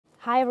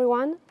Hi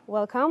everyone,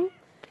 welcome.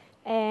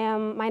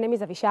 My name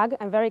is Avishag.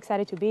 I'm very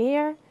excited to be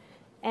here.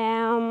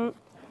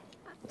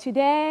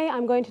 Today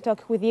I'm going to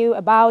talk with you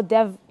about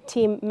dev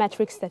team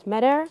metrics that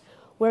matter.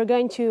 We're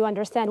going to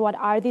understand what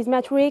are these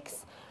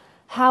metrics,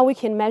 how we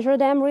can measure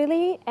them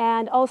really,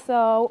 and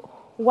also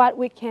what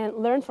we can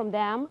learn from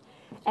them,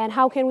 and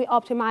how can we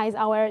optimize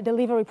our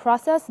delivery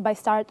process by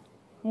start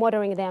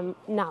monitoring them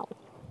now.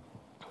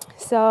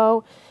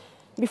 So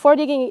before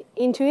digging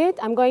into it,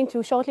 I'm going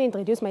to shortly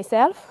introduce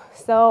myself.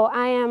 So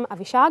I am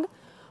Avishag,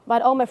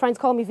 but all my friends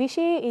call me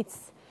Vishy.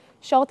 It's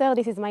shorter,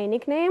 this is my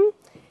nickname.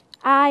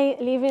 I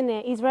live in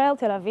Israel,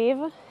 Tel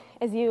Aviv.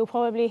 As you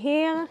probably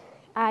hear,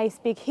 I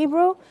speak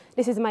Hebrew.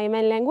 This is my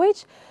main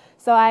language.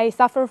 So I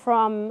suffer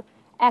from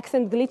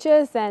accent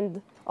glitches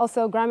and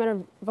also grammar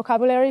and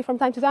vocabulary from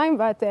time to time,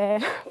 but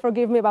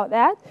forgive me about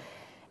that.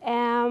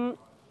 I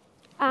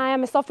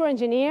am a software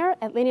engineer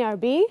at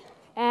LinearB,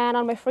 and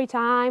on my free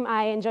time,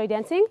 I enjoy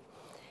dancing.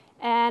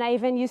 And I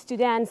even used to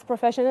dance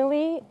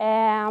professionally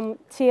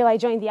till I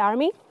joined the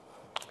army.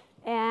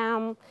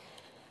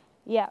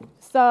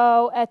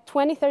 So at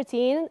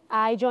 2013,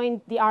 I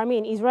joined the army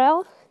in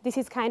Israel. This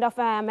is kind of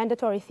a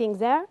mandatory thing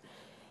there.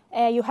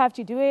 You have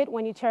to do it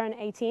when you turn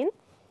 18.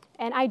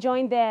 And I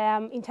joined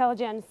the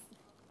intelligence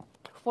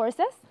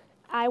forces.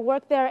 I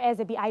worked there as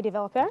a BI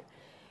developer.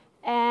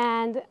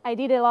 And I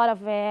did a lot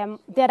of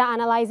data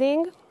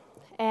analyzing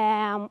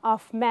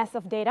of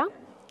massive data.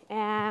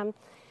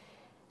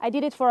 I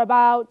did it for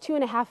about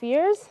 2.5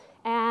 years,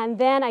 and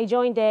then I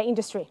joined the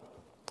industry.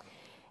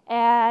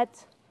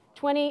 At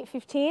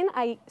 2015,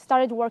 I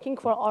started working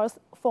for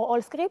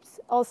Allscripts,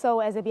 also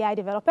as a BI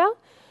developer.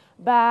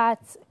 But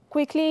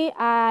quickly,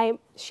 I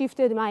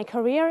shifted my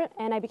career,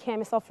 and I became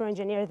a software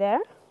engineer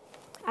there.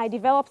 I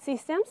developed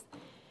systems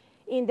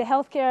in the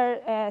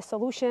healthcare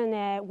solution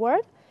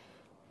world,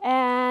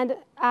 and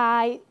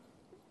I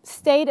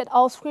stayed at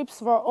Allscripts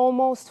for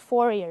almost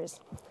 4 years.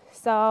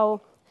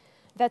 So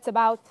that's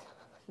about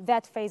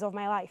that phase of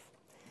my life.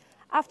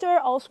 After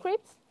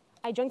Allscripts,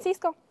 I joined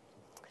Cisco.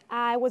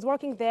 I was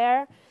working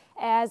there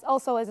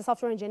also as a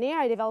software engineer.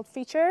 I developed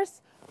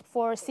features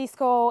for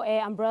Cisco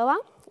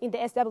umbrella in the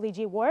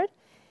SWG world.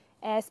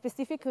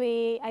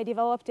 Specifically, I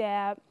developed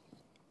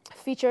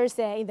features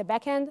in the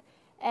backend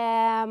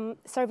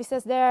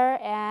services there,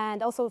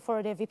 and also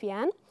for the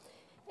VPN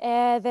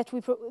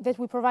that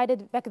we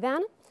provided back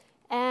then.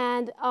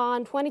 And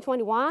on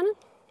 2021,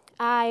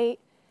 I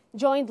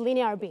joined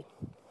LinearB.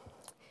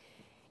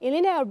 In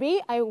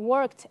LinearB, I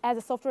worked as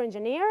a software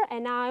engineer,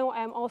 and now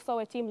I'm also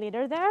a team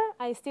leader there.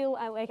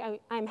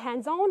 I'm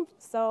hands-on,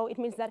 so it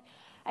means that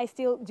I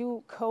still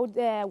do code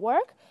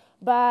work.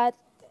 But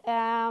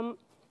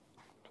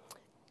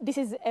this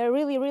is a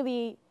really,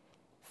 really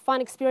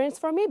fun experience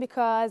for me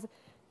because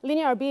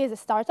LinearB is a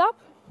startup.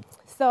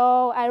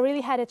 So I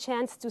really had a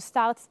chance to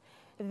start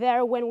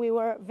there when we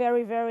were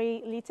very,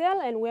 very little,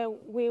 and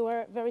we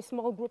were a very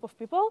small group of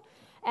people.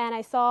 And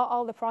I saw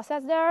all the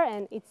process there,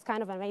 and it's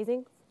kind of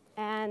amazing.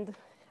 And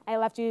I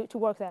love to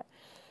work there.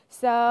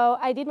 So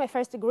I did my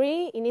first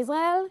degree in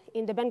Israel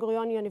in the Ben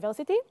Gurion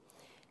University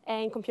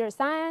in computer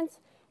science.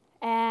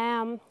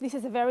 This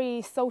is a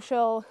very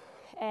social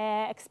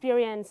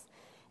experience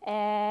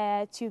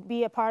to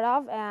be a part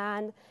of,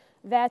 and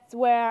that's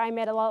where I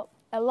met a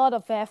lot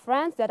of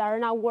friends that are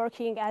now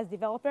working as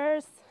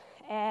developers,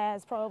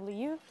 as probably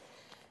you.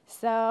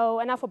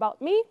 So enough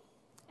about me,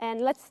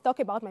 and let's talk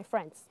about my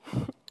friends.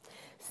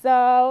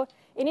 So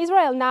in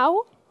Israel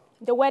now,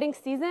 the wedding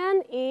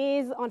season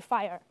is on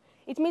fire.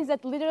 It means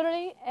that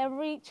literally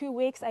every 2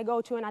 weeks I go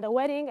to another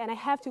wedding, and I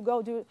have to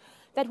go do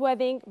that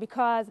wedding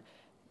because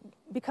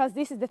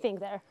this is the thing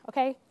there,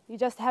 okay? You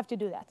just have to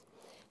do that.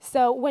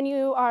 So when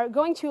you are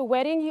going to a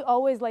wedding, you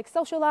always like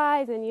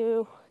socialize, and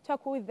you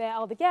talk with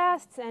all the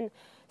guests, and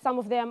some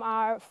of them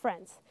are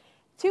friends.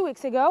 2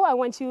 weeks ago, I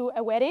went to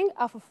a wedding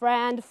of a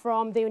friend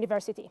from the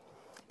university.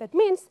 That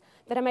means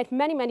that I met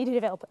many, many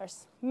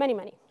developers, many,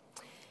 many.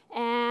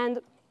 And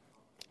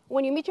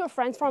when you meet your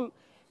friends from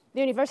the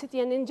university,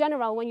 and in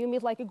general, when you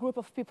meet like a group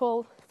of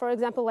people, for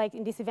example, like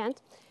in this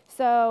event,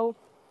 so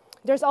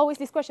there's always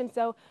this question,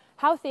 so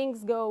how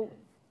things go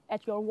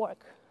at your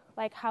work?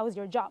 Like, how's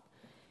your job?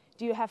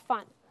 Do you have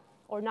fun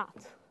or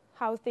not?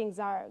 How things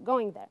are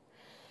going there?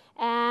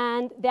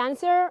 And the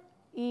answer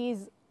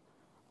is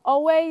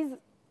always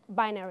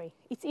binary.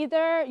 It's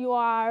either you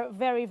are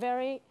very,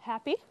 very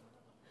happy,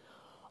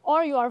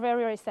 or you are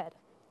very, very sad.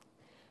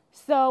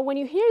 So when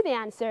you hear the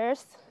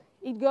answers,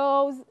 it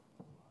goes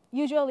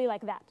usually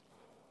like that.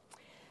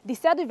 The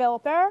sad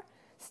developer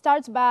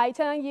starts by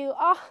telling you,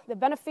 oh, the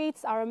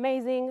benefits are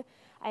amazing,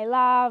 I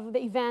love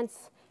the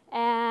events,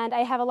 and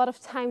I have a lot of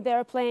time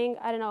there playing,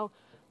 I don't know,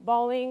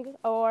 bowling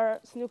or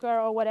snooker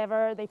or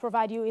whatever they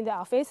provide you in the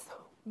office.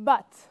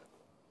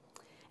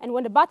 And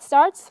when the but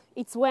starts,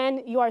 it's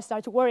when you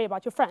start to worry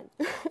about your friend.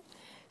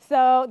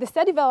 So the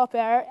sad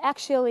developer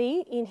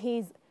actually, in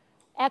his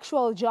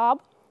actual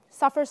job,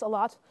 suffers a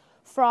lot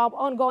from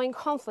ongoing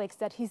conflicts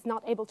that he's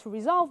not able to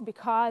resolve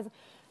because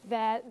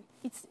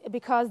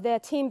the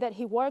team that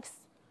he works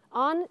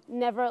on,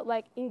 never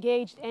like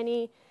engaged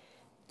any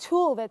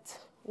tool that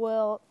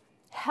will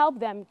help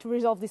them to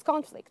resolve these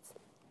conflicts.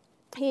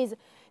 He's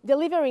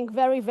delivering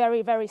very,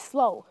 very, very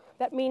slow.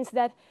 That means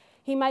that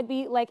he might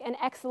be like an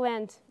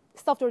excellent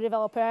software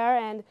developer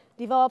and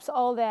develops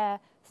all the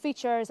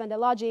features and the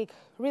logic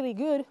really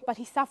good, but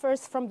he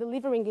suffers from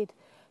delivering it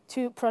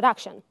to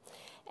production.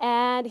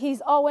 And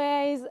he's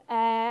always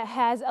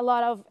has a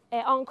lot of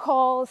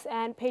on-calls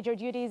and pager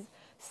duties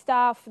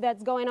stuff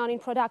that's going on in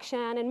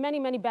production and many,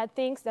 many bad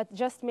things that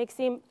just makes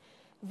him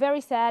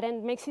very sad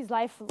and makes his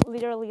life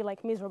literally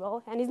like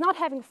miserable. And he's not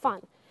having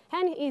fun.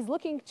 And he's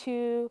looking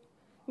to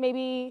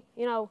maybe,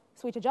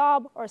 switch a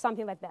job or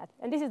something like that.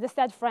 And this is the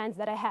sad friends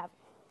that I have,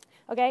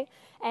 okay?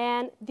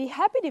 And the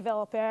happy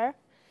developer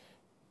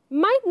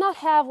might not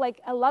have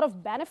like a lot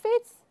of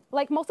benefits.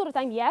 Like most of the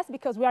time, yes,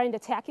 because we are in the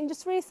tech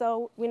industry,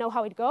 so we know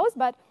how it goes.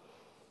 But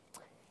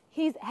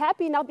he's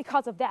happy not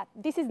because of that.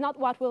 This is not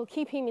what will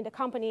keep him in the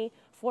company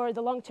for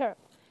the long term.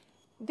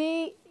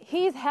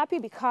 He's happy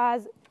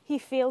because he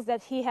feels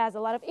that he has a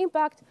lot of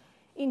impact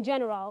in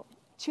general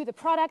to the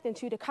product and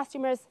to the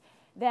customers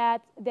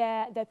that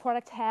the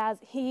product has.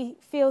 He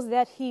feels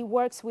that he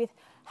works with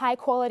high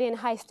quality and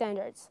high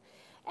standards.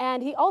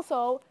 And he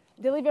also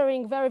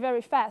delivering very,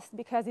 very fast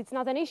because it's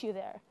not an issue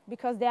there,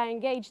 because they are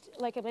engaged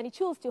like many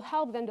tools to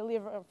help them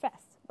deliver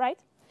fast, right?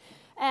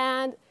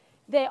 And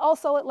they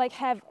also like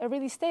have a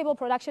really stable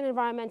production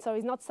environment, so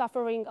he's not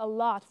suffering a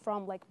lot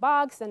from like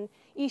bugs and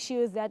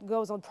issues that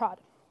goes on prod.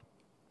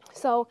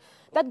 So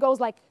that goes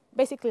like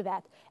basically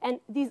that. And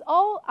these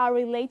all are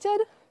related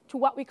to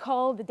what we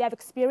call the dev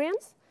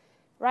experience,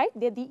 right?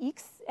 The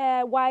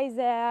DX-wise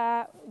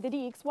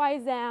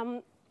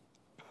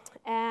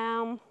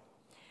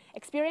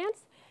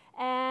experience.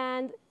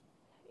 And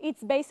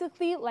it's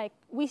basically like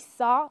we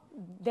saw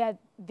that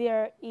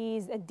there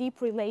is a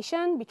deep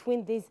relation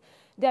between this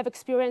dev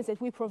experience that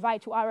we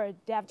provide to our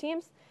dev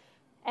teams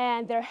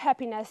and their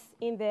happiness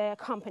in the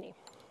company.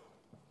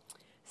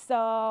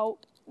 So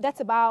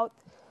that's about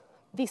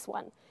this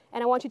one.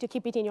 And I want you to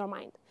keep it in your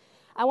mind.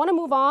 I want to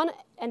move on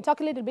and talk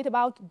a little bit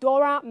about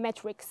DORA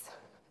metrics.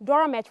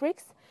 DORA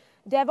metrics,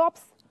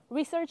 DevOps,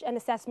 Research and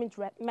Assessment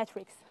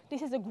Metrics.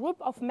 This is a group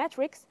of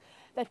metrics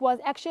that was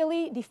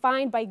actually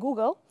defined by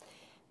Google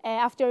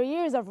after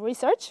years of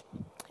research.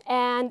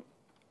 And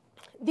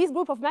this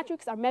group of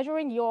metrics are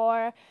measuring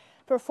your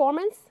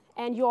performance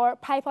and your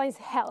pipeline's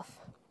health.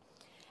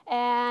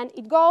 And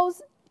it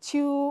goes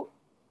to,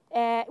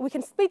 we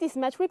can split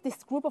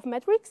this group of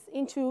metrics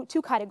into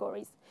two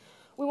categories.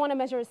 We want to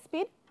measure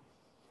speed,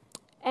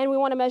 and we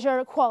want to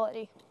measure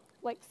quality.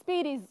 Like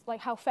speed is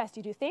like how fast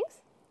you do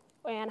things,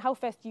 and how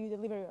fast you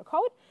deliver your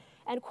code.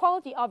 And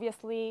quality,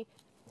 obviously,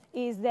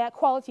 is the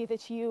quality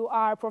that you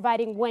are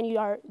providing when you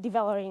are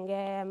developing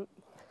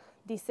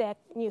these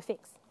new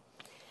things.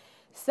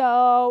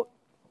 So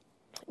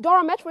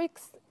DORA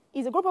metrics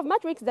is a group of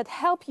metrics that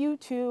help you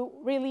to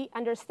really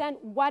understand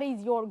what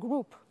is your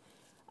group.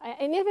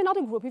 And even not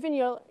a group, even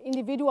your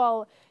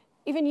individual,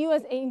 even you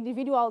as an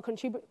individual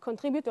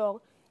contributor,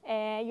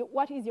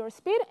 what is your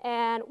speed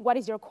and what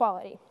is your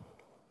quality.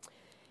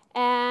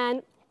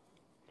 And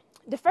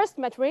the first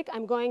metric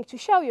I'm going to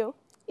show you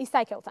is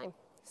cycle time.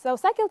 So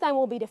cycle time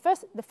will be the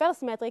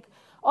first metric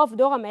of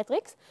DORA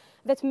metrics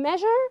that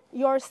measure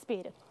your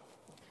speed.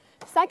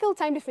 Cycle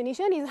time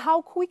definition is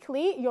how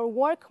quickly your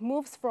work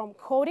moves from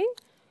coding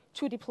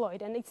to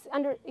deployed. And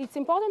it's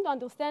important to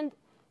understand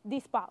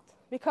this part,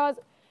 because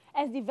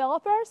as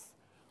developers,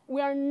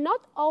 we are not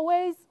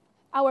always,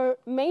 our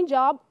main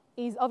job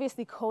is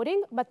obviously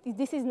coding, but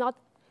this is not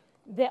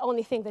the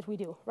only thing that we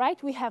do,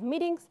 right? We have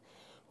meetings,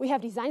 we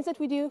have designs that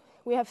we do,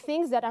 we have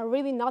things that are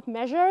really not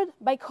measured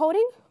by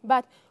coding,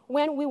 but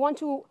when we want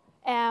to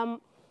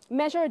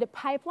measure the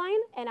pipeline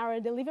and our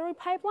delivery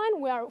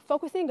pipeline, we are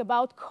focusing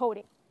about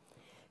coding.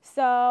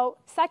 So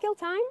cycle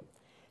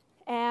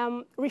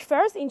time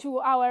refers into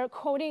our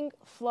coding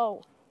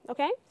flow,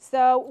 okay?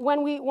 So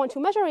when we want to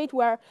measure it,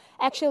 we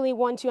actually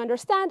want to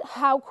understand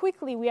how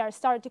quickly we are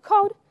starting to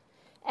code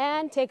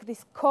and take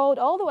this code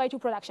all the way to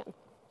production.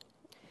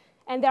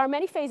 And there are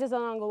many phases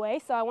along the way,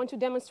 so I want to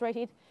demonstrate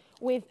it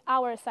with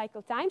our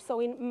cycle time. So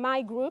in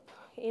my group,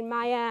 in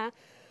my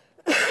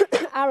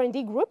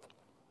R&D group,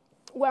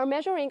 we're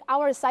measuring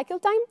our cycle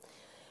time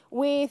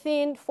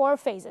within 4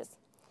 phases.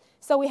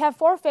 So we have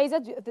 4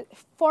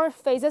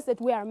 phases that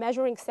we are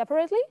measuring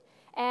separately,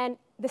 and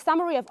the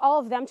summary of all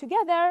of them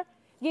together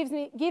gives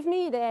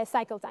me the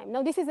cycle time.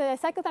 Now, this is a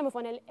cycle time of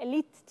an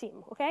elite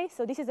team, okay?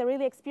 So this is a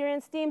really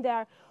experienced team. They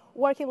are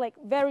working like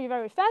very,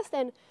 very fast,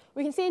 and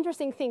we can see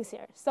interesting things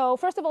here. So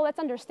first of all, let's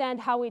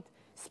understand how it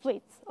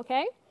splits,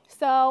 okay?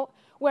 So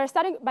we're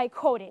starting by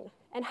coding,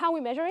 and how we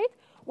measure it.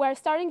 We're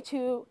starting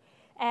to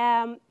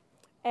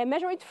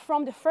measure it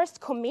from the first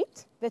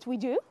commit that we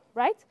do,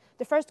 right?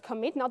 The first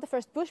commit, not the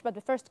first push, but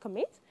the first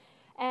commit,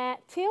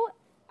 till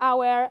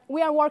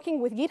we are working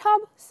with GitHub,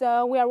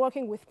 so we are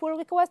working with pull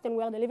request, and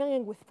we are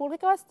delivering with pull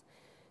request.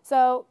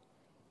 So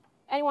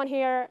anyone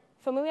here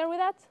familiar with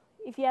that?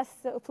 If yes,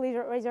 please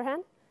raise your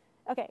hand.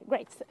 OK,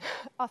 great.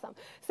 Awesome.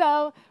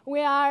 So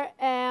we are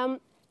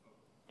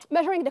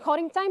measuring the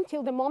coding time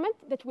till the moment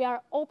that we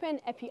are open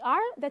a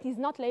PR that is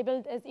not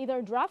labeled as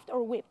either draft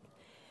or WIP.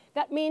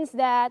 That means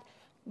that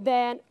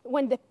then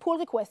when the pull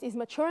request is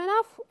mature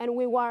enough and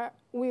we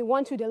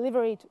want to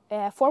deliver it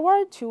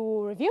forward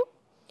to review,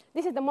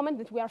 this is the moment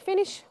that we are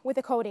finished with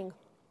the coding.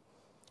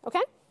 OK?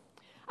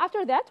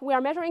 After that, we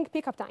are measuring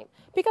pickup time.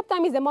 Pickup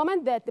time is the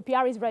moment that the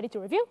PR is ready to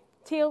review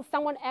till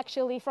someone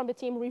actually from the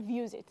team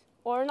reviews it.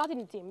 Or not in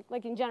the team,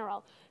 like in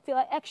general,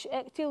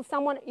 till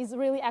someone is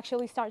really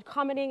actually start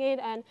commenting it,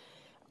 and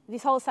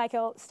this whole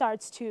cycle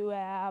starts to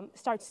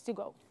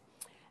go.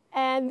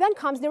 And then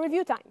comes the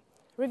review time.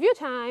 Review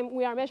time,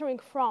 we are measuring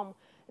from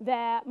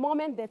the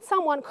moment that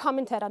someone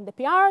commented on the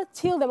PR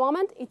till the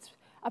moment it's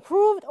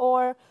approved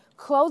or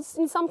closed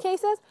in some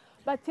cases,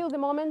 but till the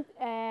moment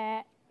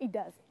it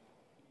does.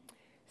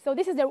 So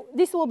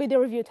this will be the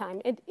review time.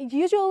 It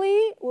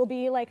usually will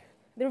be like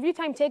the review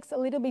time takes a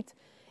little bit.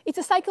 It's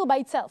a cycle by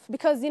itself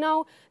because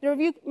the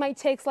review might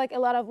take like a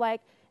lot of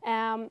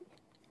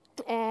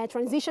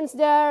transitions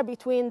there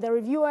between the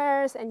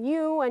reviewers and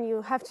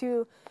you have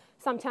to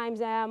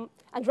sometimes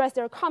address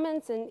their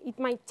comments, and it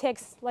might take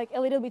like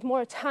a little bit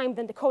more time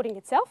than the coding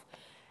itself.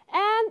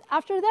 And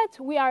after that,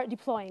 we are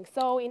deploying.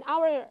 So in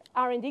our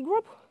R&D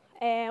group,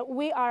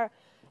 we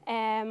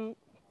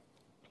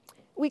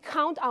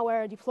count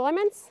our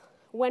deployments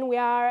when we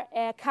are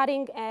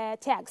cutting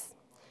tags.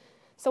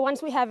 So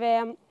once we have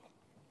a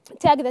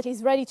tag that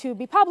is ready to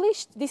be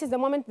published, this is the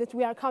moment that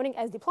we are counting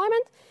as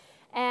deployment,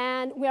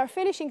 and we are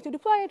finishing to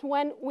deploy it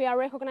when we are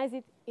recognizing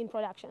it in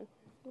production.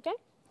 Okay?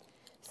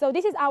 So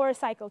this is our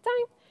cycle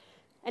time,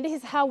 and this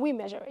is how we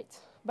measure it.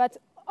 But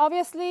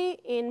obviously,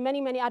 in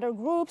many, many other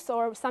groups,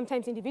 or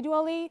sometimes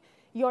individually,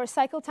 your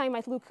cycle time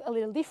might look a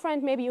little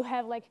different. Maybe you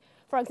have, like,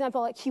 for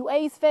example, a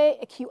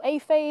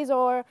QA phase,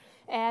 or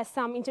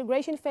some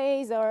integration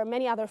phase, or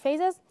many other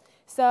phases.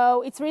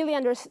 So it's really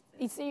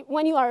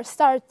when you are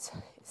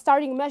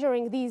starting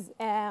measuring these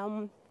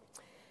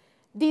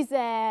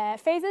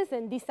phases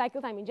and this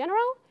cycle time in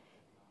general,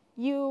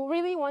 you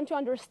really want to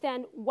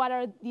understand what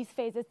are these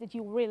phases that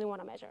you really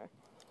want to measure.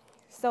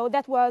 So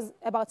that was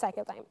about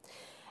cycle time.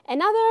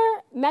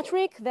 Another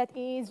metric that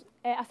is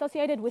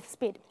associated with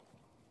speed.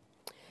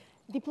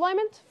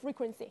 Deployment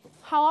frequency.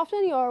 How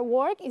often your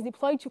work is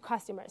deployed to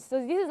customers.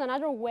 So this is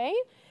another way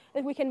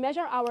that we can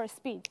measure our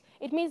speed.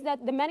 It means that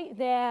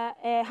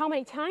how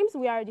many times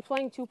we are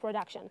deploying to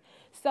production.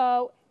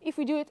 So if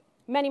we do it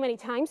many, many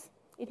times,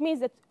 it means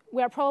that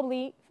we are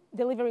probably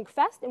delivering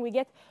fast, and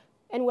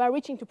we are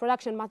reaching to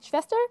production much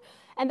faster.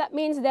 And that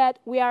means that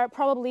we are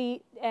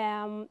probably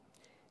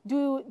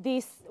do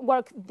this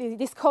work,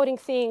 this coding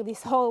thing,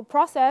 this whole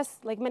process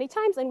like many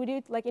times, and we do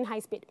it like in high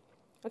speed.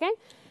 Okay?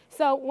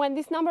 So when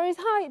this number is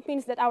high, it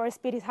means that our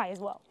speed is high as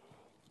well.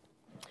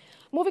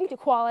 Moving to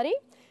quality,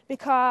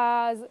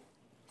 because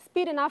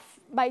speed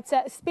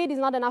is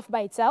not enough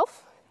by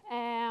itself.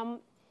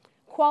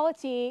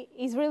 Quality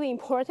is really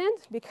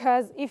important,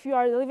 because if you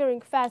are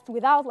delivering fast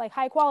without like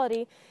high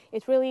quality,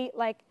 it's really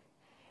like,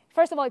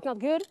 first of all, it's not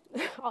good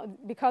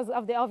because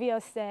of the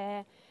obvious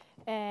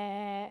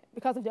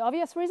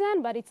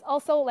reason, but it's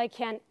also like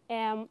can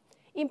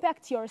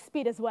impact your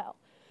speed as well.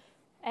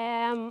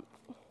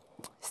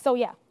 So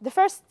yeah, the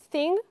first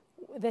thing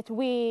that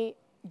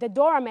the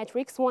DORA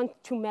metrics want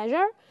to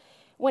measure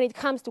when it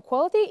comes to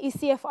quality is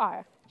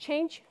CFR,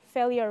 change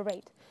failure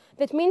rate.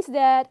 That means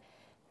that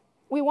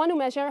we want to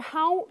measure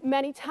how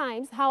many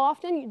times, how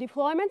often your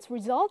deployment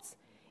results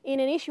in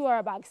an issue or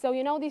a bug. So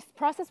you know this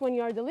process when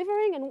you are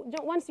delivering, and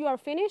once you are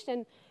finished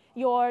and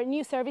your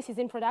new service is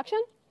in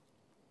production,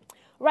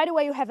 right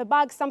away you have a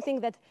bug,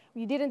 something that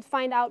you didn't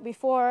find out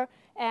before,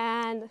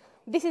 and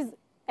this is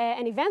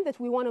an event that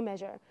we want to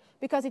measure,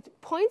 because it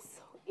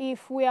points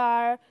if we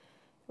are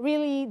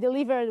really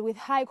delivered with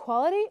high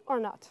quality or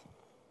not.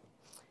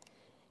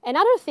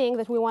 Another thing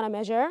that we want to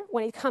measure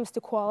when it comes to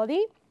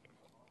quality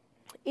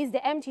is the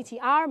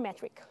MTTR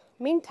metric,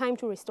 mean time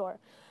to restore.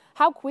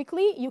 How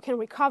quickly you can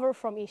recover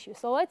from issues.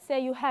 So let's say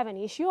you have an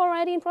issue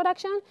already in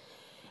production.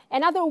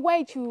 Another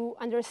way to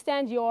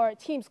understand your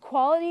team's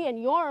quality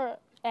and your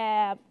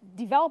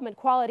development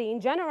quality in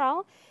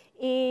general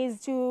is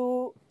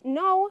to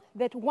know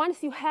that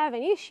once you have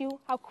an issue,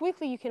 how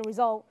quickly you can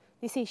resolve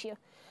this issue.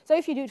 So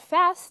if you do it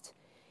fast,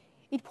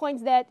 it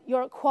points that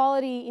your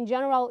quality in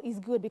general is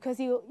good, because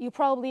you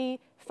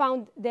probably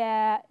found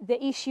the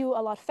issue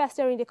a lot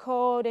faster in the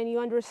code, and you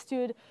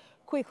understood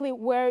quickly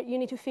where you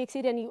need to fix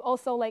it, and you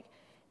also like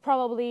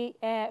probably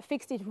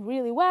fixed it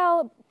really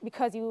well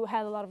because you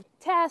had a lot of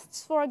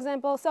tests, for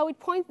example. So it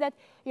points that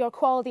your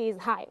quality is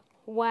high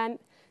when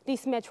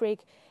this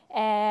metric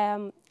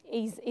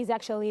is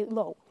actually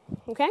low.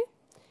 Okay?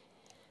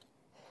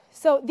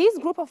 So this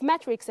group of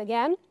metrics,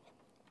 again,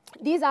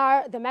 these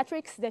are the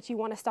metrics that you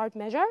want to start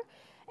measure,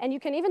 and you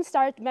can even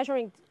start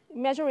measuring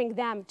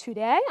them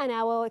today, and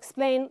I will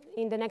explain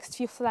in the next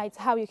few slides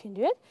how you can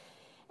do it.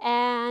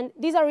 And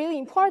these are really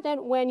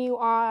important when you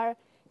want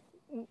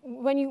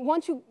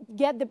to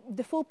get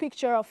the full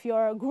picture of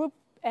your group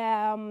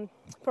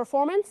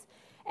performance,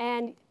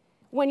 and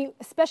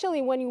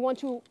especially when you want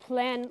to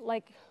plan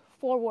like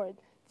forward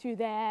to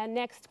the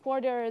next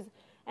quarters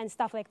and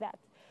stuff like that.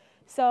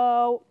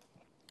 So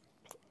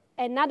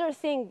another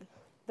thing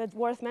that's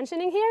worth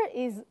mentioning here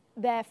is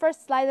the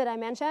first slide that I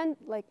mentioned,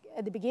 like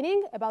at the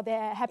beginning, about the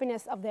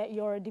happiness of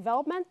your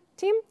development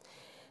team.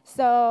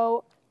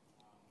 So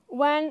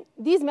when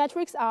these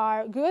metrics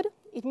are good,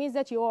 it means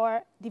that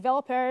your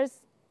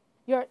developers,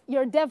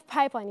 your dev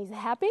pipeline is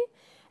happy,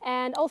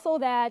 and also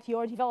that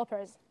your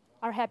developers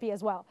are happy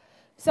as well.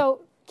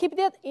 So keep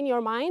that in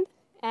your mind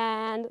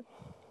and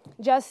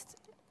just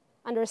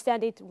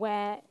understand it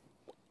when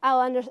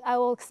I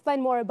will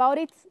explain more about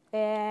it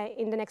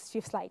in the next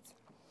few slides.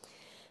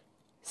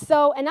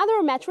 So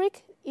another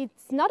metric,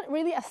 it's not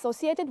really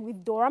associated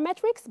with DORA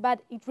metrics,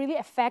 but it really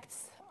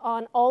affects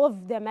on all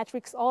of the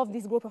metrics, all of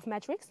this group of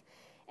metrics,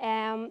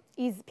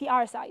 is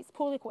PR size,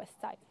 pull request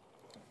size.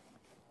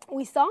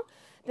 We saw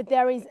that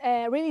there is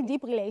a really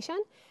deep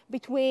relation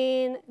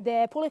between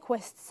the pull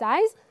request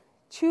size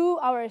to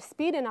our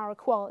speed and our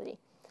quality.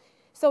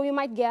 So you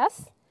might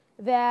guess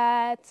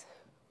that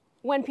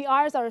when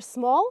PRs are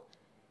small,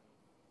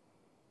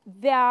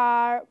 they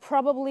are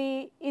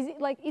probably,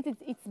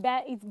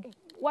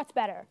 what's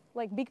better,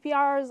 like big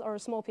PRs or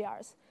small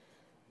PRs?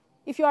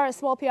 If you are a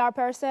small PR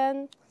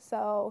person,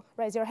 so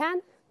raise your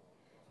hand.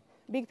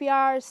 Big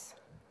PRs,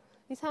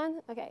 this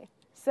hand? Okay.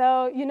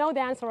 So you know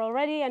the answer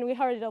already, and we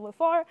heard it all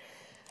before.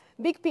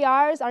 Big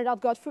PRs are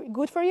not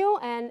good for you,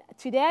 and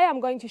today I'm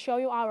going to show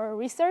you our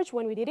research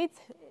when we did it,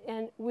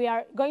 and we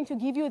are going to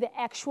give you the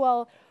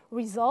actual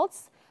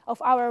results of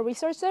our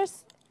research,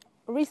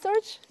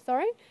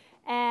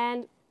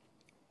 and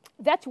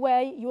that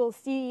way you will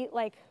see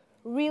like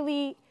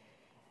really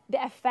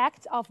the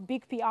effect of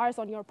big PRs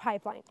on your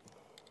pipeline.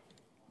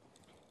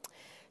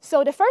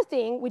 So the first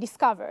thing we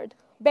discovered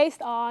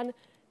based on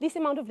this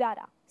amount of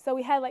data. So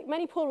we had like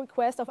many pull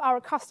requests of our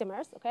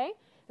customers, okay?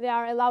 They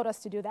are allowed us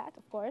to do that,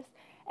 of course.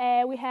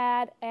 We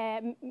had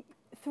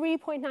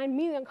 3.9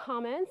 million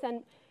comments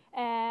and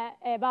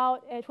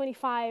about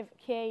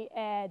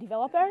 25K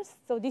developers.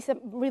 So this is a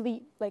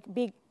really like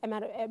big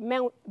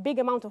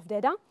amount of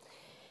data.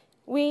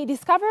 We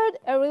discovered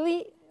a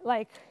really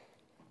like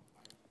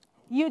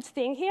huge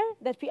thing here,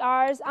 that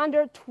PRs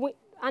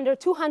under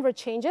 200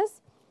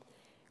 changes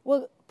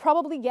will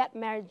probably get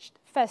merged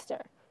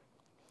faster.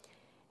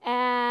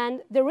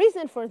 And the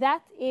reason for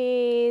that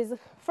is,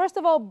 first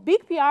of all,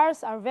 big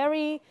PRs are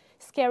very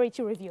scary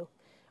to review.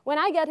 When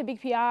I get a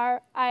big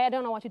PR, I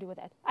don't know what to do with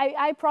it.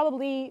 I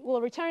probably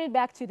will return it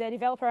back to the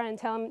developer and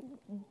tell him,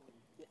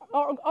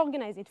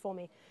 organize it for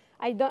me.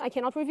 I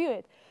cannot review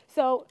it.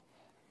 So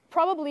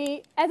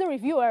probably, as a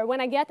reviewer, when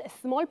I get a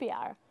small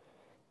PR,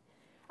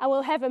 I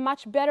will have a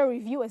much better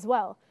review as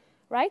well,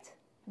 right?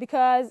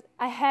 Because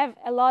I have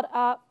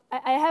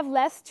I have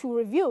less to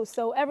review.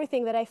 So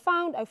everything that I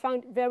found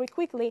very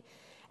quickly,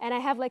 and I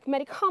have like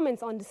many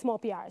comments on the small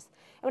PRs.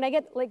 And when I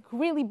get like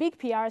really big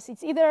PRs,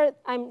 it's either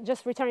I'm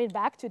just returning it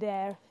back to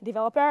the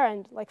developer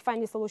and like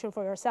find a solution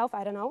for yourself.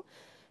 I don't know,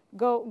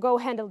 go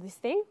handle this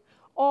thing.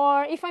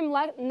 Or if I'm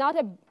like not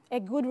a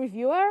good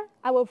reviewer,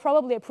 I will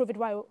probably approve it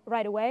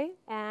right away.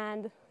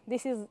 And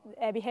this is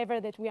a behavior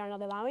that we are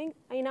not allowing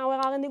in our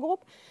R&D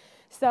group.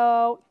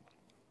 So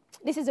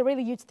this is a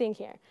really huge thing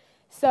here.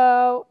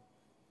 So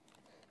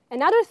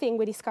another thing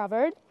we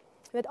discovered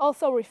that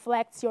also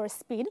reflects your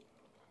speed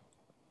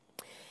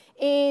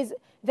is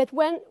that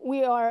when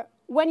you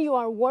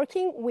are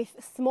working with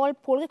small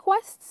pull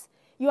requests,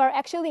 you are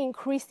actually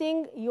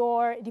increasing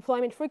your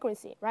deployment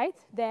frequency, right?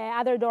 The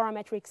other DORA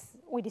metrics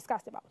we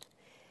discussed about.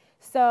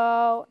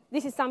 So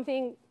this is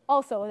something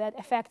also that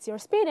affects your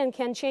speed and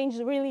can change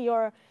really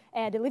your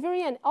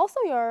delivery and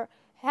also your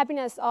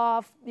happiness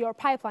of your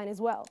pipeline as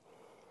well.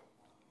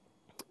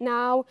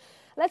 Now,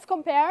 let's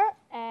compare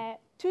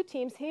two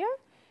teams here.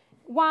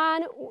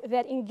 One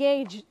that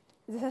engaged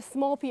the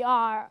small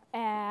PR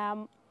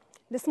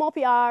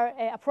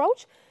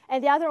approach,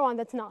 and the other one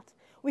that's not.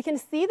 We can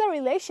see the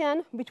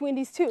relation between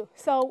these two.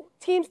 So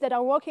teams that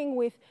are working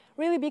with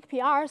really big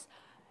PRs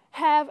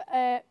have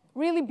a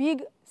really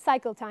big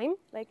cycle time,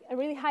 like a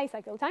really high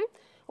cycle time,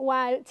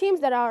 while teams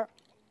that are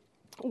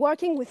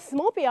working with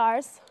small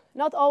PRs,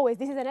 not always,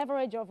 this is an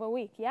average of a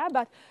week, yeah,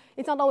 but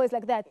it's not always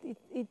like that.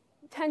 It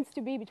tends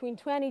to be between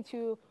 20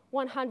 to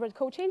 100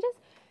 code changes.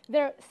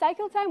 Their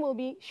cycle time will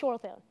be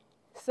shorter.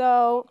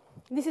 So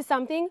this is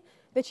something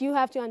that you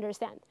have to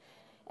understand.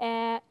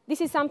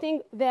 This is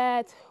something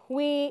that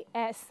we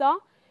saw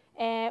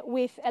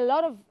with a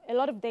lot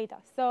of data.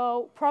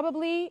 So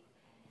probably,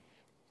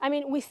 I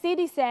mean, we see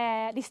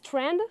this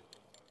trend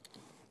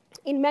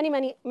in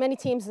many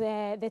teams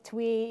that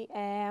we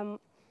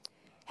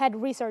had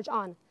research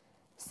on.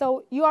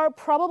 So you are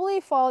probably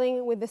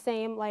falling with the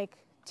same like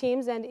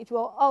teams, and it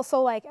will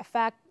also like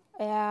affect.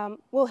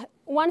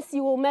 Once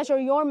you will measure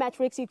your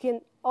metrics, you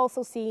can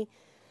also see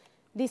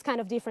this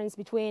kind of difference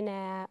between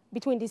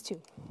these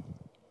two.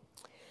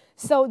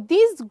 So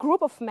this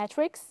group of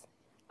metrics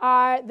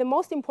are the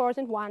most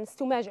important ones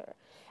to measure.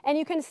 And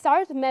you can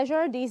start to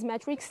measure these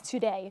metrics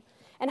today.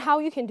 And how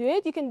you can do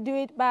it? You can do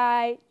it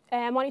by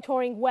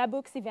monitoring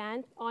webhooks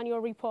event on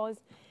your repos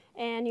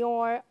and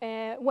your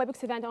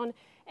webhooks event on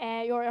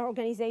your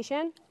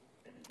organization.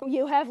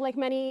 You have like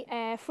many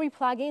free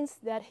plugins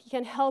that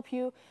can help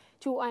you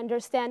to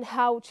understand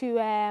how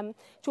to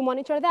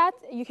monitor that.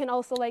 You can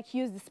also like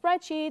use the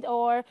spreadsheet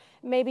or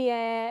maybe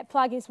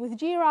plugins with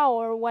Jira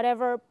or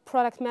whatever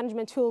product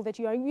management tool that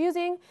you are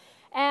using.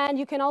 And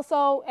you can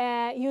also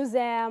use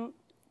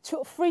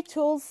free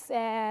tools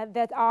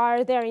that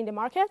are there in the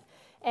market.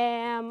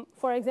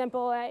 For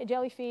example,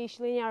 Jellyfish,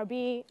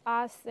 LinearB,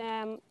 us,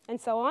 and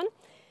so on.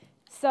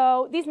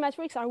 So these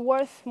metrics are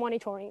worth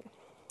monitoring.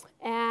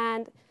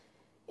 And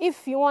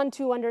if you want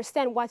to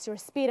understand what's your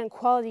speed and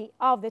quality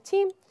of the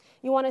team,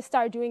 you want to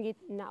start doing it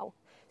now.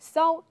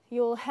 So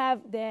you'll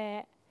have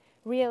the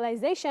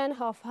realization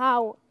of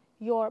how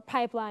your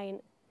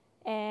pipeline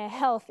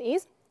health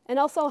is, and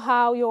also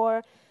how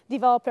your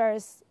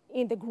developers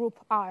in the group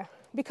are.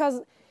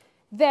 Because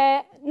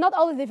not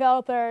all the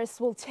developers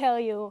will tell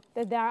you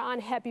that they are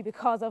unhappy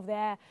because of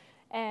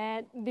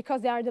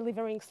because they are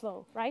delivering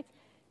slow, right?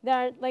 There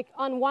are like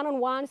on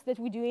one-on-ones that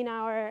we do in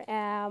our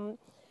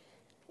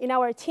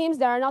teams,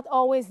 there are not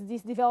always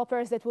these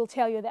developers that will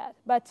tell you that.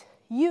 But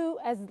you,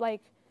 as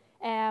like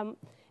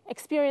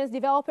experienced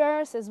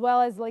developers, as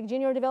well as like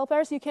junior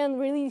developers, you can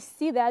really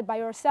see that by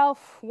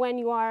yourself when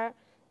you are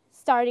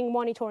starting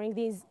monitoring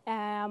these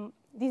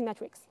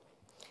metrics.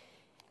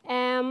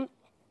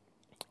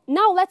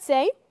 Now, let's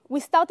say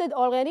we started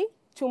already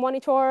to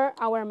monitor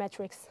our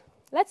metrics.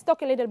 Let's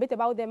talk a little bit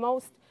about the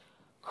most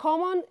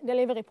common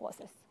delivery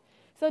process.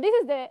 So this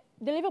is the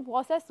delivery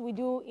process we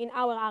do in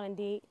our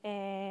R&D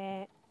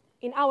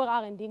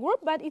group,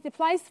 but it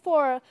applies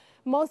for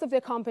most of the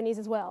companies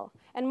as well,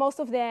 and most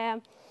of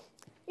the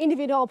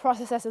individual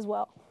processes as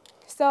well.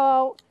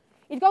 So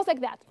it goes like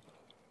that.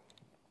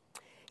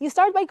 You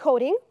start by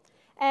coding,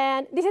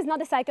 and this is not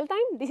the cycle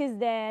time. This is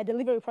the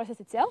delivery process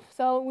itself.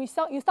 So you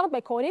start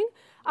by coding.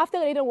 After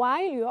a little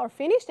while, you are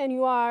finished, and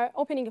you are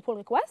opening a pull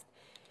request.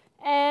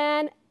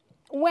 And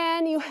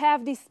when you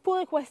have this pull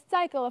request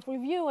cycle of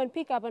review and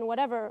pickup and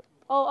whatever,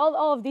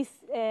 all of this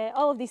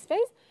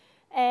phase,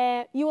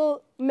 you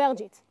will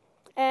merge it.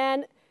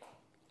 And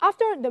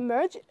after the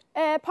merge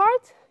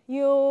part,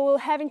 you will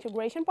have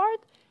integration part.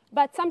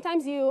 But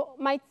sometimes you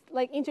might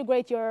like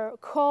integrate your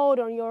code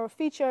or your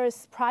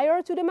features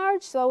prior to the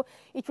merge. So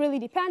it really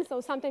depends. So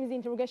sometimes the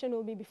integration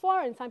will be before,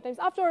 and sometimes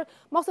after.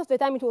 Most of the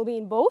time, it will be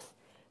in both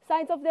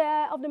sides of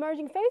the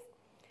merging phase.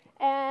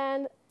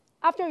 And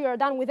after you're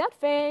done with that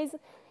phase,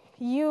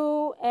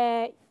 you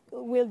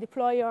will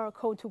deploy your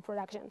code to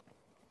production.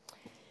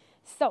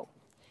 So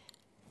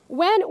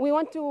when we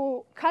want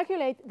to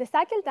calculate the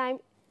cycle time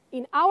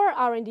in our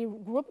R&D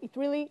group,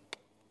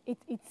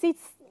 it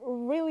sits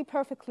really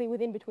perfectly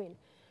within between,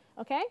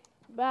 okay?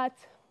 But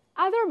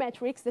other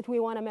metrics that we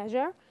want to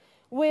measure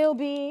will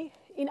be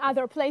in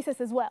other places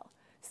as well.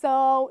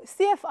 So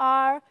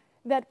CFR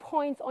that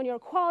points on your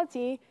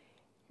quality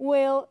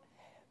will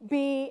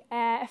be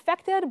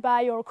affected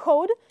by your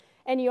code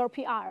and your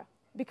PR.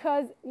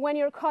 Because when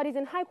your code is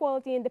in high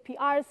quality and the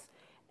PR's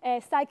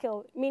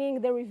cycle, meaning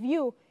the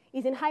review,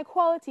 is in high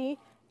quality,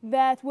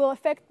 that will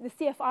affect the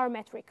CFR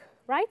metric,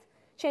 right?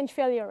 Change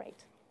failure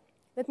rate.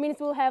 That means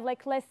we'll have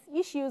like less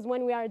issues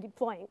when we are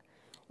deploying,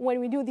 when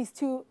we do these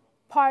two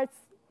parts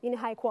in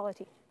high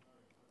quality.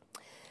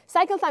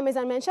 Cycle time, as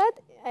I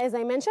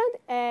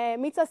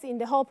mentioned, meets us in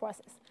the whole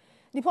process.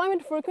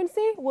 Deployment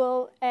frequency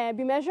will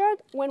be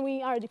measured when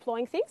we are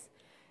deploying things,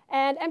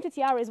 and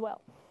MTTR as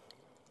well.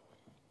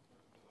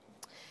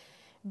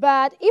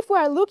 But if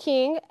we're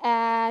looking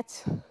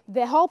at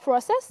the whole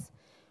process,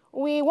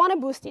 we want to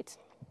boost it.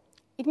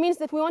 It means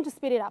that we want to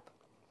speed it up.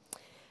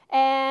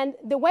 And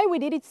the way we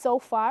did it so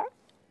far,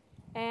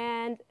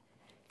 and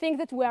things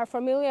that we are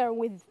familiar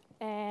with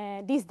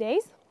these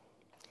days,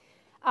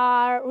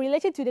 are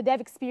related to the dev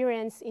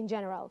experience in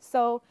general.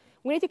 So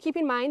we need to keep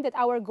in mind that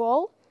our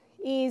goal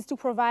is to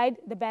provide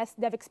the best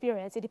dev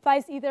experience. It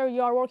applies either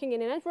you are working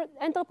in an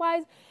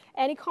enterprise,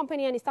 any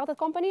company, any startup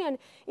company, and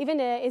even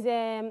as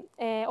an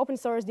open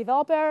source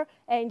developer,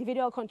 an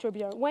individual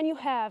contributor. When you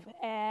have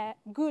a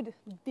good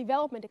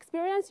development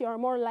experience, you are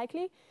more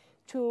likely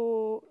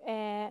to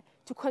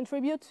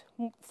contribute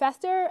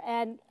faster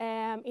and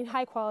in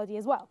high quality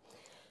as well.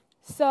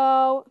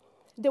 So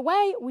the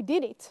way we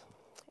did it,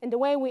 and the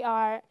way we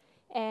are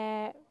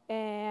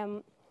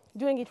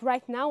doing it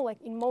right now,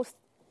 like in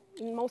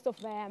most of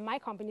my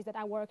companies that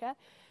I work at,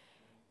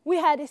 we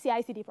had the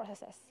CI/CD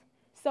processes.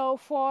 So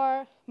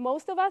for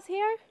most of us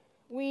here,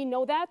 we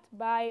know that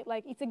by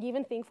like it's a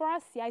given thing for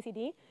us,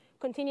 CI/CD,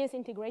 continuous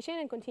integration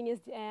and continuous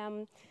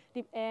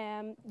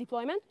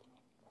deployment.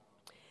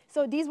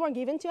 So these were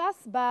given to us,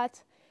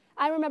 but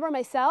I remember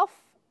myself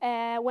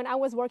when I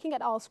was working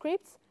at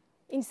Allscripts,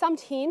 in some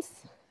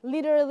teams,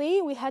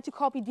 literally we had to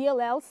copy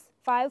DLLs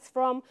files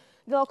from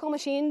the local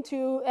machine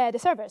to the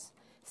servers.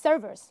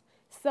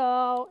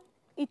 So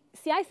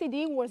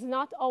CI/CD was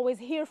not always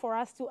here for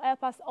us to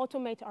help us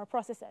automate our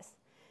processes.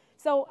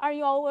 So are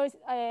you always,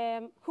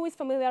 who is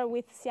familiar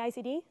with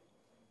CI/CD?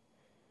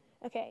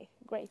 OK,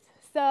 great.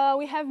 So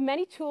we have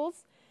many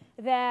tools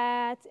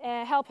that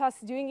help us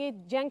doing it: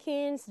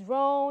 Jenkins,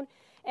 Drone,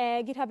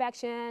 GitHub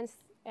Actions,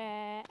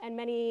 and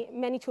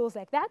many tools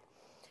like that.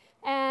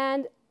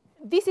 And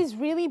this is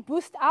really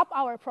boost up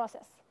our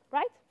process,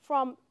 right?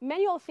 From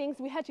manual things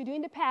we had to do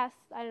in the past,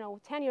 I don't know,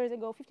 10 years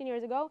ago, 15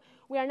 years ago,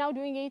 we are now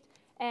doing it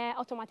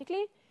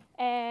automatically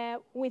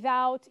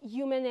without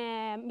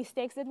human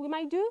mistakes that we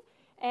might do,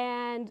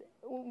 and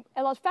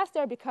a lot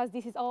faster because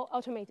this is all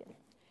automated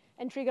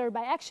and triggered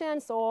by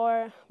actions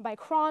or by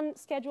cron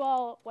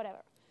schedule,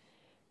 whatever.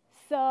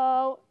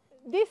 So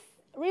this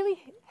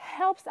really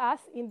helps us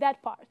in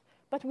that part.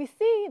 But we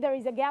see there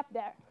is a gap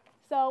there.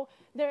 So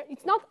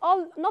it's not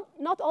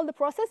all the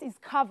process is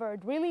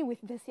covered really with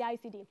the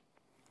CI/CD.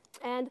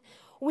 And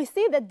we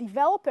see that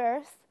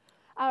developers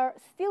are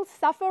still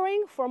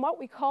suffering from what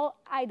we call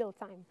idle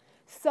time.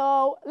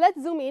 So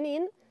let's zoom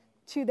in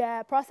to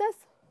the process,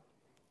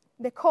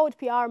 the code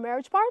PR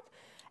merge part.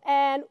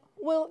 And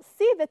we'll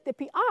see that the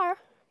PR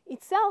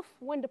itself,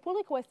 when the pull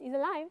request is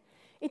alive,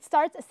 it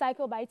starts a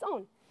cycle by its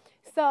own.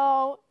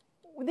 So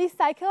this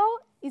cycle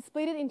is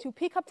split into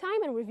pickup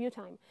time and review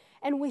time.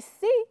 And we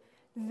see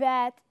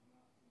that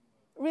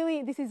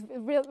really, this is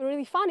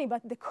really funny,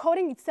 but the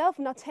coding itself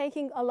not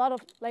taking a lot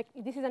of, like,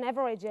 this is an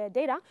average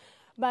data,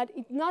 but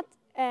it's not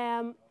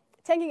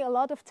taking a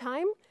lot of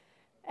time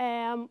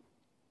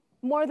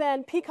more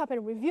than pickup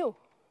and review.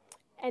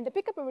 And the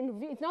pickup and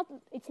review,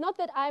 it's not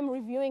that I'm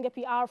reviewing a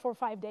PR for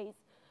 5 days,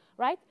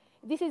 right?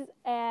 This is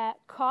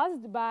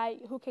caused by,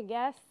 who can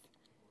guess?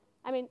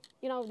 I mean,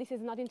 you know, this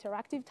is not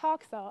interactive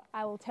talk, so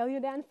I will tell you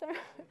the answer.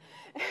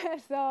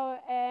 So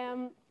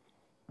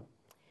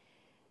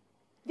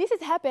this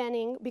is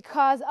happening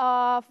because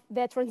of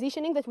the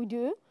transitioning that we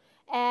do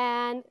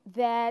and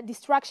the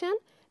distraction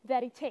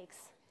that it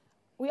takes.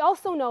 We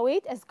also know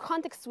it as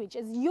context switch,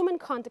 as human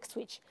context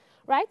switch,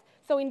 right?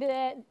 So in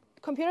the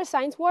computer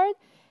science world,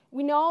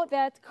 we know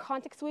that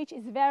context switch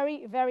is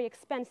very, very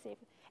expensive.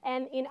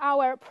 And in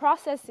our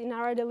process, in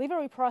our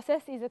delivery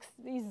process,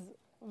 is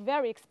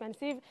very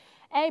expensive.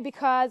 A,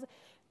 because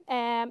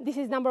this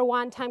is number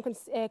one time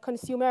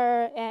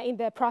consumer in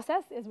the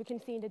process, as we can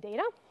see in the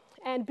data.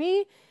 And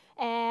B,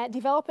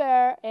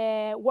 developer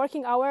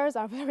working hours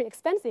are very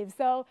expensive.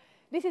 So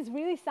this is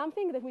really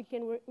something that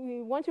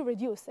we want to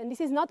reduce. And this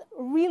is not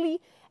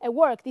really a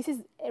work. This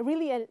is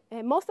really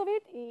most of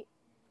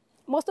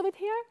it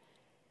here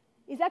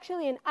is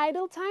actually an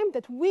idle time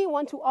that we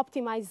want to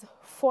optimize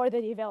for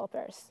the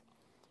developers.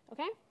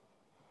 Okay?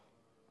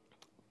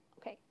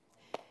 Okay.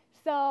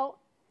 So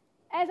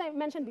as I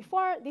mentioned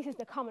before, this is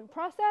the common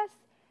process.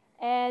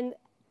 And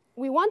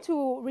we want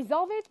to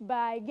resolve it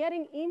by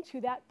getting into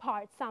that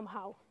part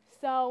somehow.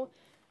 So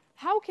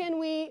how can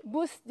we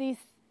boost this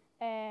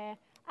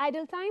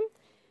idle time?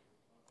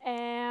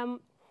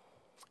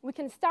 We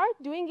can start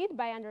doing it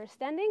by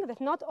understanding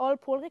that not all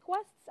pull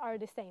requests are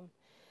the same.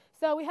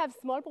 So we have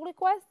small pull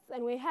requests,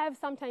 and we have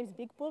sometimes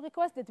big pull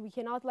requests that we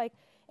cannot like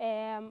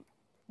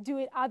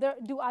do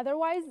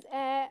otherwise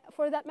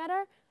for that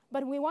matter.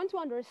 But we want to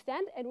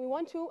understand, and we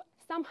want to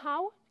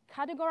somehow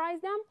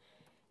categorize them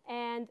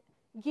and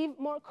give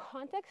more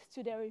context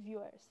to the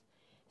reviewers.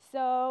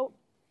 So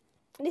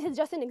this is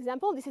just an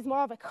example. This is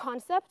more of a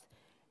concept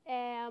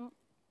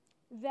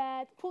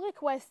that pull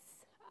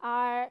requests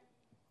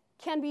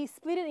can be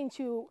split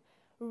into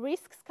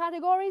risks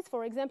categories.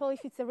 For example,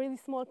 if it's a really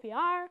small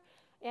PR,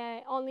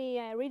 only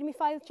README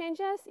file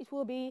changes, it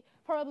will be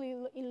probably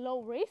in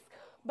low risk.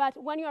 But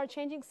when you are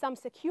changing some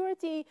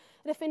security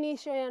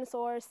definitions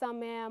or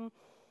some,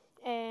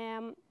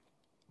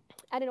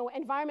 I don't know,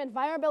 environment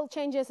variable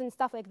changes and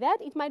stuff like that,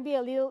 it might be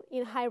a little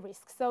in high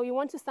risk. So you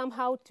want to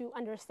somehow to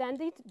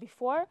understand it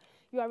before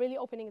you are really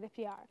opening the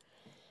PR.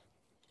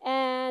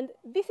 And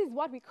this is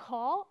what we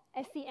call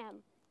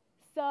SEM.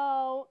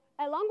 So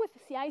along with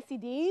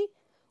CI/CD,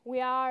 we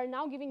are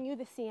now giving you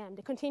the CM,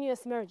 the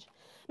continuous merge.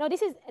 Now,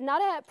 this is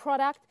not a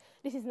product.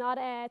 This is not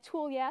a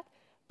tool yet.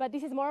 But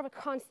this is more of a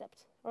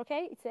concept.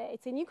 Okay?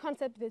 It's a new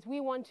concept that we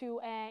want to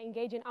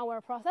engage in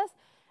our process.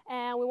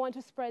 And we want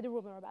to spread the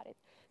rumor about it.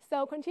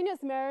 So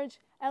continuous merge,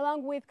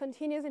 along with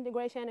continuous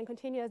integration and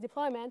continuous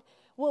deployment,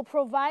 will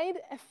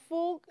provide a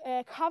full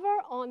cover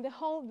on the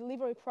whole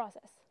delivery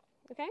process.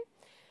 Okay?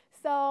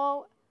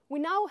 So we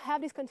now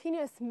have this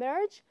continuous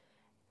merge.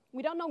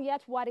 We don't know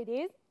yet what it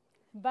is.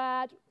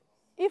 But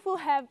if we'll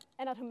have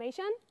an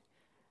automation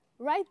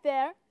right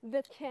there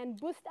that can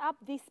boost up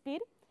the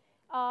speed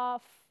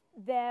of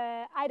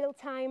the idle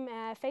time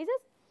phases,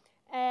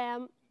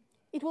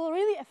 it will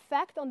really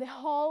affect on the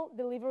whole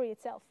delivery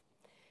itself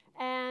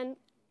and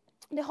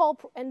the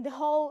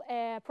whole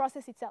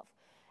process itself.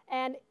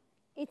 And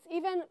it's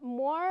even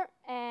more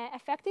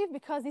effective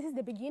because this is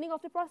the beginning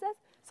of the process.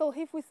 So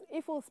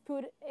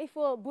if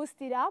we'll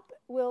boost it up,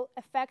 will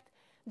affect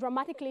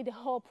dramatically the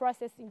whole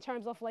process in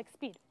terms of like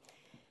speed.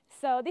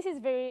 So this is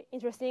very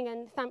interesting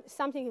and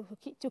something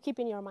to keep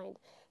in your mind.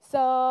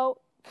 So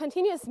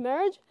continuous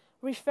merge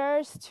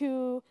refers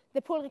to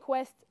the pull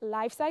request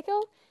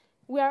lifecycle.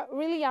 We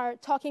really are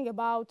talking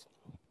about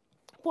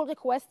pull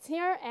requests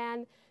here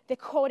and the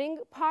coding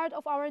part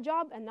of our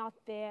job and not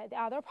the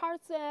other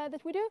parts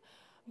that we do.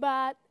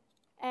 But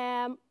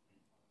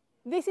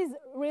this is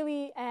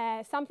really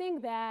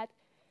something that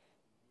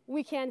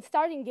we can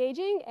start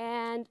engaging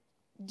and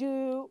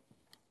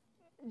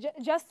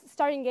just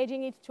start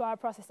engaging it to our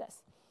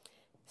processes.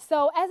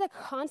 So as a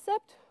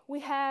concept, we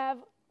have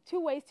two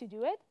ways to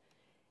do it.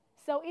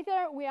 So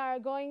either we are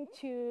going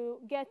to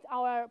get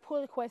our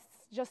pull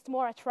requests just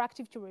more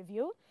attractive to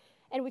review,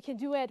 and we can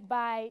do it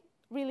by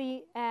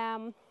really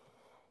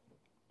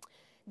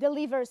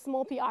deliver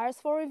small PRs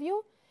for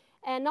review.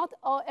 And not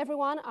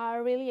everyone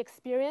are really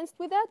experienced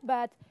with that,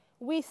 but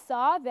we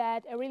saw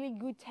that a really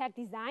good tech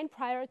design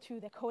prior to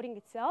the coding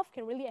itself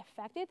can really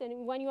affect it.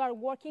 And when you are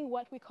working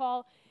what we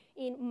call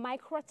in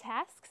micro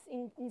tasks,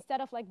 instead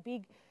of like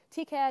big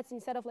tickets,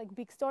 instead of like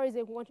big stories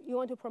that you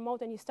want to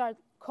promote and you start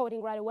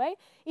coding right away,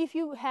 if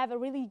you have a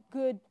really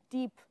good,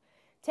 deep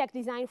tech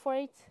design for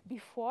it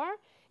before,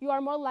 you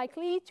are more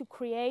likely to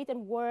create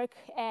and work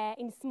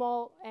in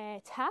small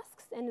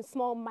tasks and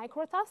small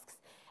micro tasks.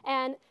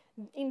 And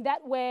in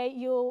that way,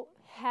 you'll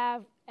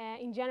have,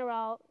 in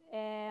general,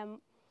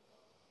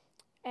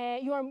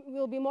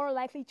 you'll be more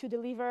likely to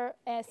deliver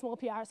small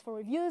PRs for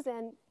reviews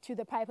and to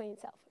the pipeline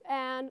itself.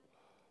 And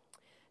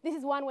this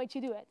is one way to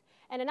do it.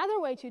 And another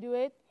way to do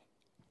it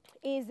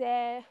is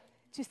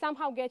to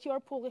somehow get your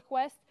pull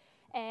request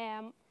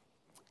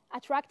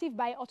attractive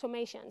by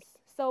automations.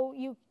 So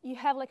you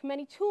have like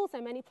many tools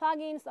and many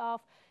plugins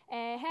of,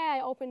 hey,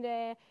 I opened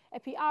a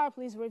PR,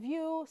 please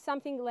review,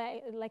 something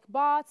like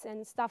bots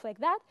and stuff like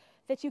that,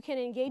 that you can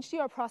engage to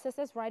your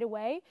processes right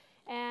away.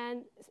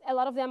 And a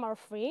lot of them are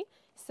free.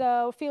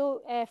 So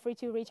feel free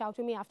to reach out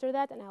to me after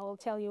that, and I will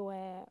tell you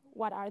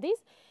what are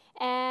these.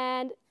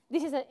 And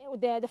this is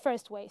the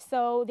first way.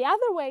 So the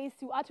other way is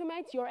to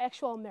automate your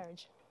actual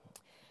merge.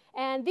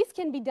 And this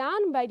can be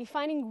done by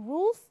defining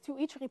rules to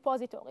each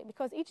repository,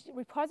 because each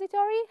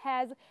repository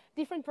has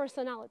different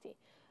personality.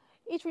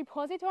 Each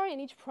repository and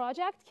each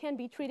project can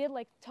be treated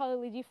like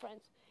totally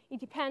different.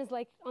 It depends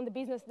like on the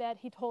business that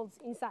it holds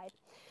inside.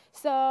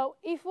 So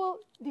if we'll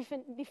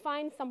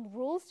define some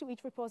rules to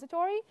each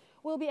repository,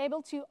 we'll be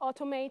able to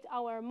automate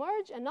our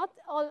merge, and not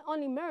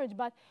only merge,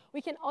 but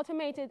we can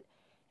automate it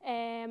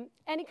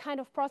any kind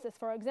of process.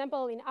 For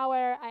example, in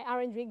our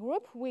R&D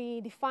group,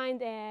 we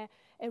defined a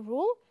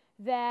rule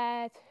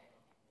that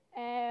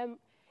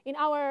in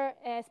our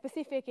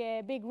specific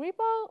big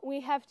repo,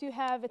 we have to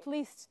have at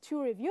least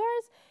 2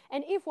 reviewers.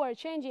 And if we're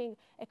changing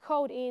a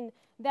code in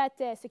that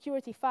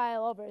security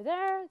file over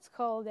there, it's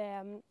called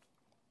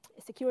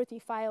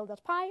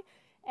securityfile.py,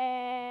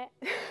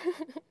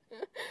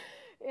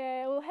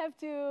 we'll have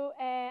to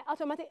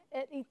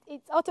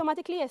it's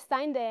automatically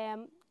assigned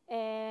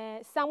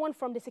someone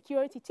from the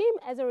security team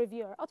as a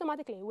reviewer,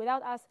 automatically,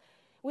 without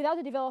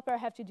the developer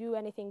have to do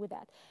anything with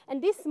that.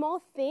 And these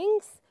small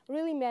things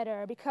really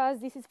matter, because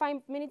this is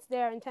 5 minutes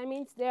there and 10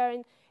 minutes there,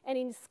 and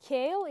in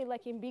scale,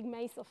 like in big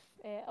maze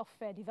of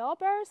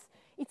developers,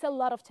 it's a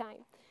lot of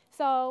time.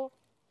 So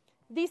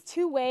these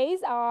 2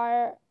 ways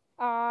are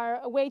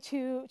a way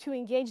to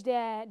engage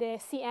the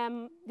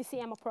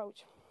CM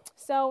approach.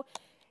 So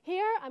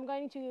here, I'm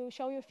going to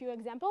show you a few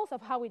examples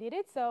of how we did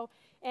it. So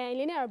in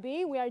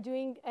LinearB, we are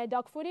doing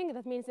dogfooding.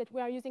 That means that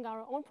we are using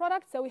our own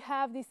product. So we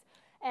have these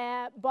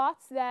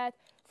bots that,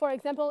 for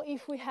example,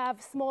 if we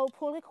have small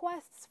pull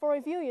requests for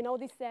review, you know,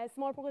 this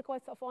small pull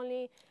requests of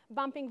only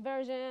bumping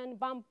version,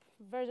 bump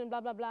version,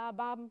 blah, blah, blah,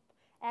 bump,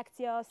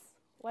 Axios,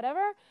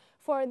 whatever.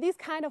 For these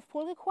kind of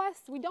pull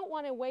requests, we don't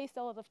want to waste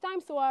a lot of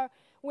time. So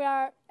we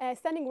are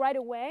sending right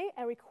away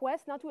a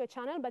request, not to a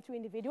channel, but to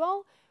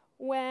individual,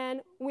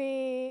 when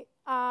we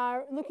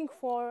are looking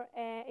for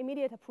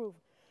immediate approve.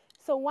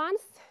 So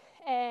once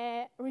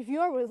a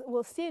reviewer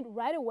will see it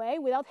right away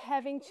without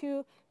having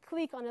to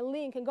click on a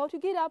link and go to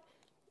GitHub,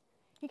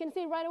 he can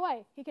see it right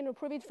away. He can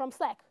approve it from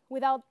Slack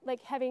without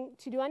like having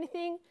to do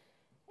anything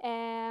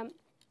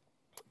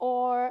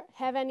or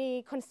have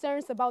any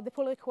concerns about the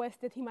pull request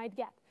that he might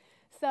get.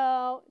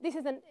 So this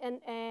is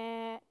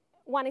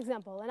one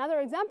example. Another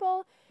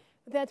example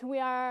that we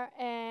are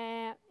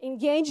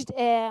engaged,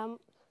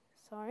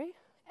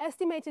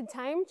 estimated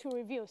time to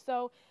review.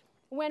 So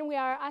when we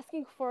are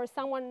asking for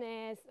someone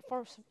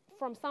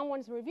from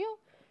someone's review,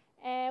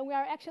 we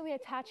are actually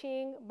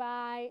attaching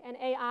by an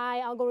AI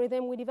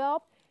algorithm we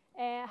developed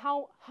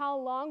how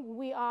long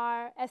we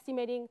are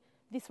estimating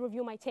this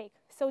review might take.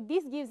 So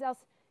this gives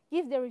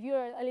the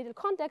reviewer a little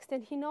context,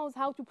 and he knows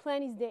how to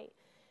plan his day.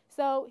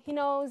 So he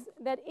knows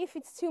that if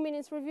it's 2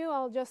 minutes review,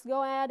 I'll just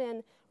go ahead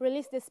and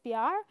release this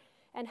PR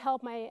and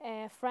help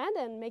my friend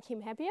and make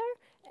him happier.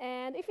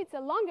 And if it's a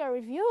longer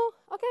review,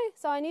 okay,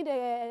 so I need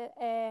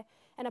an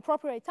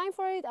appropriate time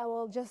for it. I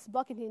will just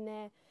block it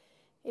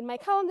in my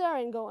calendar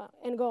and go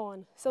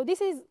on. So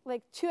this is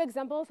like 2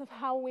 examples of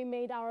how we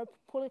made our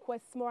pull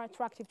requests more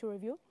attractive to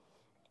review.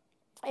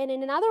 And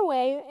in another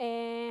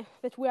way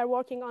that we are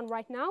working on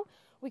right now,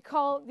 we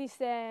call this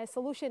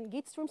solution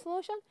Git stream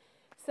solution.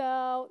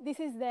 So this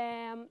is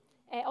the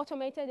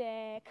automated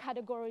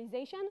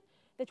categorization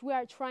that we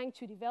are trying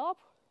to develop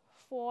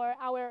for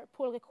our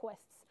pull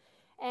requests.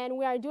 And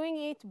we are doing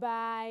it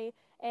by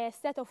a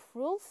set of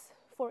rules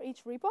for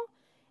each repo.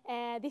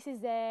 This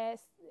is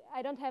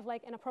I don't have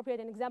like an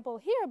appropriate example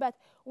here, but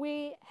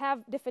we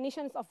have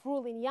definitions of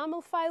rule in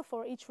YAML file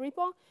for each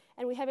repo,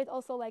 and we have it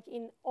also like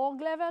in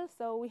org level.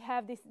 So we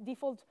have these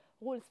default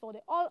rules for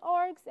the all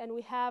orgs, and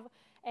we have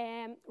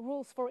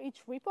rules for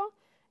each repo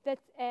that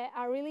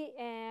are really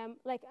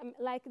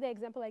like the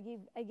example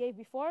I gave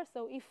before.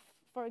 So if,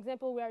 for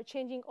example, we are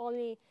changing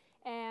only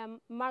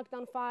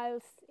markdown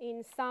files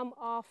in some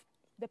of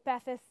the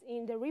paths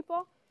in the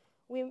repo,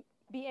 we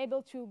be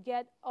able to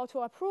get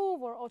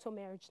auto-approve or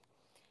auto-merged.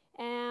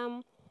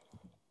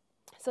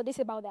 So this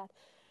is about that.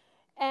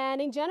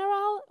 And in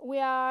general, we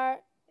are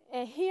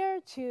here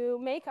to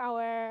make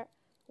our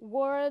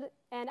world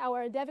and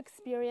our dev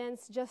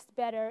experience just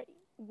better,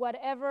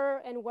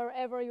 whatever and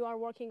wherever you are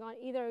working on,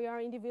 either you are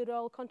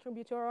individual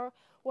contributor or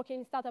working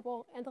in startup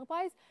or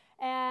enterprise.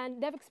 And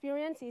dev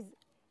experience is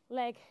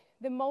like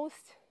the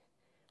most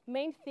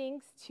main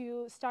things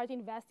to start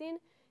investing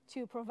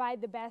to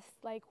provide the best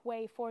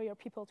way for your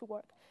people to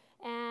work.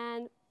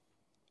 And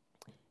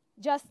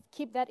just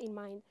keep that in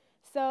mind.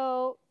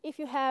 So if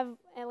you have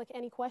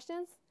any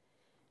questions,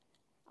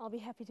 I'll be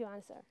happy to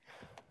answer.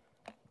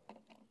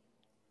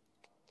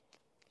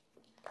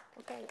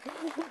 Okay.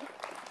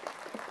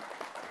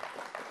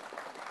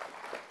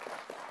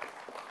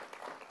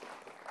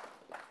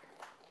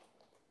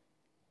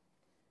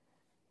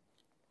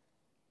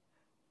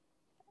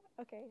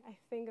 Okay, I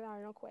think there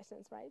are no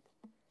questions, right?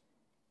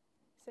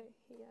 So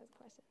he has a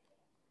question.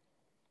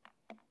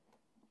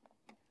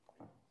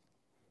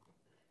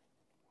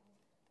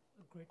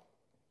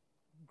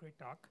 Great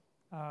talk.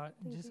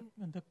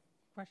 The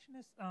question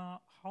is,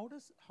 how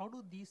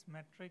do these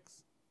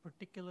metrics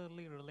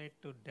particularly relate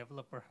to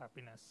developer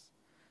happiness?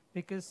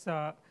 Because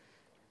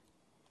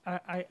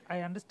I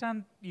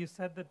understand you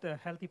said that the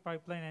healthy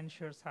pipeline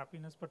ensures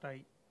happiness, but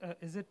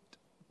is it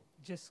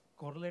just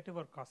correlative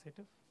or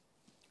causative?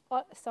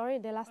 Oh, sorry,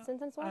 the last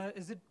sentence was?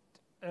 Is it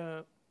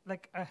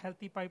like a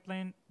healthy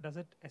pipeline, does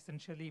it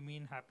essentially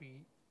mean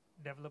happy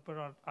developer,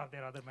 or are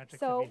there other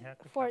metrics that we have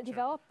to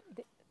capture?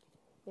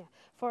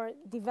 For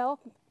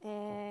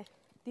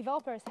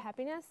developers'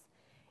 happiness,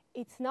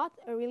 it's not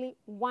really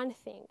one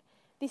thing.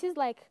 This is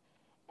like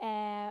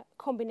a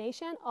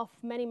combination of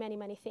many, many,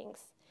 many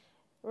things,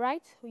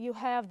 right? You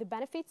have the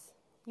benefits,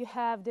 you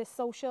have the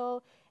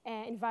social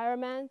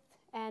environment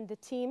and the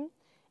team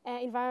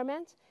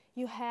environment.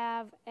 You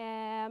have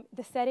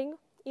the setting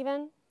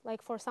even,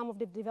 like for some of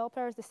the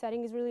developers, the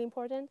setting is really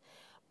important.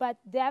 But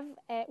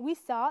we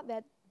saw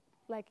that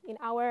like in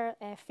our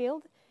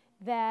field,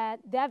 that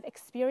dev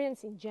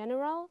experience in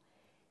general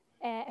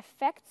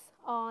affects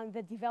on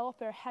the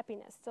developer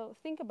happiness. So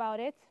think about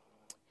it.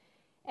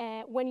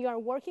 When you are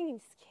working in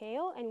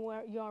scale and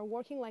where you are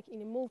working like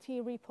in a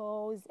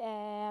multi-repos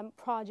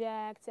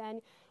projects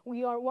and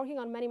we are working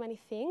on many, many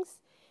things,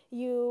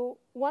 you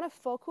want to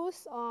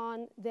focus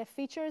on the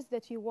features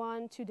that you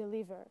want to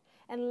deliver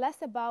and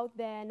less about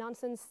the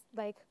nonsense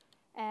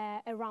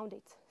around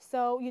it.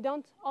 So you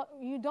don't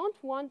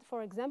want,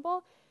 for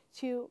example,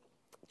 to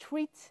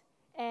treat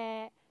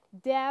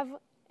dev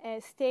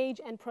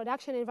stage and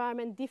production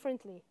environment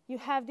differently. You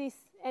have this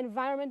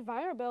environment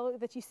variable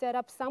that you set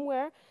up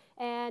somewhere,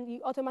 and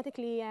you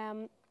automatically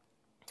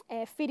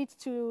feed it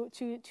to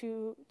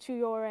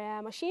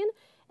your machine.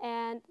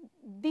 And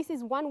this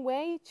is one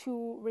way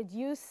to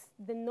reduce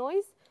the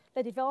noise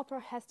the developer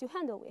has to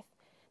handle with.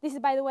 This is,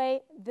 by the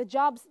way, the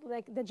job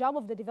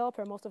of the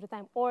developer most of the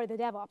time, or the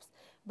DevOps.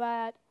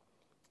 But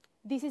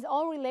this is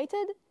all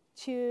related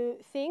to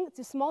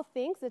small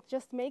things that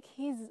just make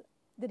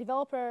the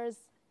developer's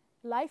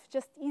life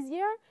just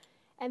easier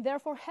and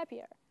therefore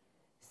happier.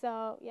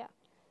 So yeah,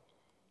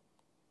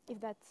 if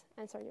that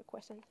answers your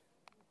question.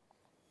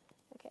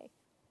 Okay.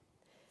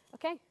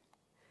 Okay.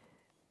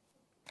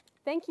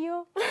 Thank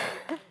you.